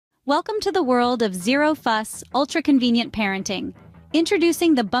Welcome to the world of zero-fuss, ultra-convenient parenting.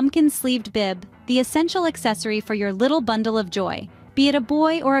 Introducing the Bumkins sleeved bib, the essential accessory for your little bundle of joy, be it a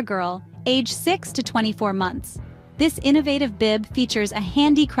boy or a girl, age 6 to 24 months. This innovative bib features a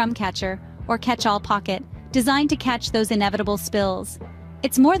handy crumb catcher, or catch-all pocket, designed to catch those inevitable spills.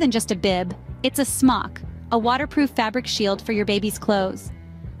 It's more than just a bib, it's a smock, a waterproof fabric shield for your baby's clothes.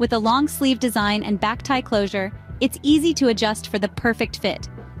 With a long sleeve design and back tie closure, it's easy to adjust for the perfect fit.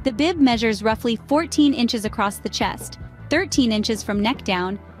 The bib measures roughly 14 inches across the chest, 13 inches from neck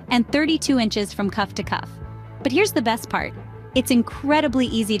down, and 32 inches from cuff to cuff. But here's the best part. It's incredibly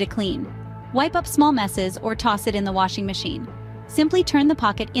easy to clean. Wipe up small messes or toss it in the washing machine. Simply turn the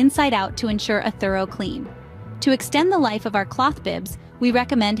pocket inside out to ensure a thorough clean. To extend the life of our cloth bibs, we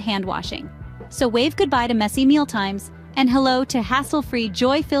recommend hand washing. So wave goodbye to messy mealtimes, and hello to hassle-free,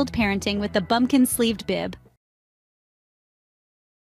 joy-filled parenting with the Bumkins sleeved bib.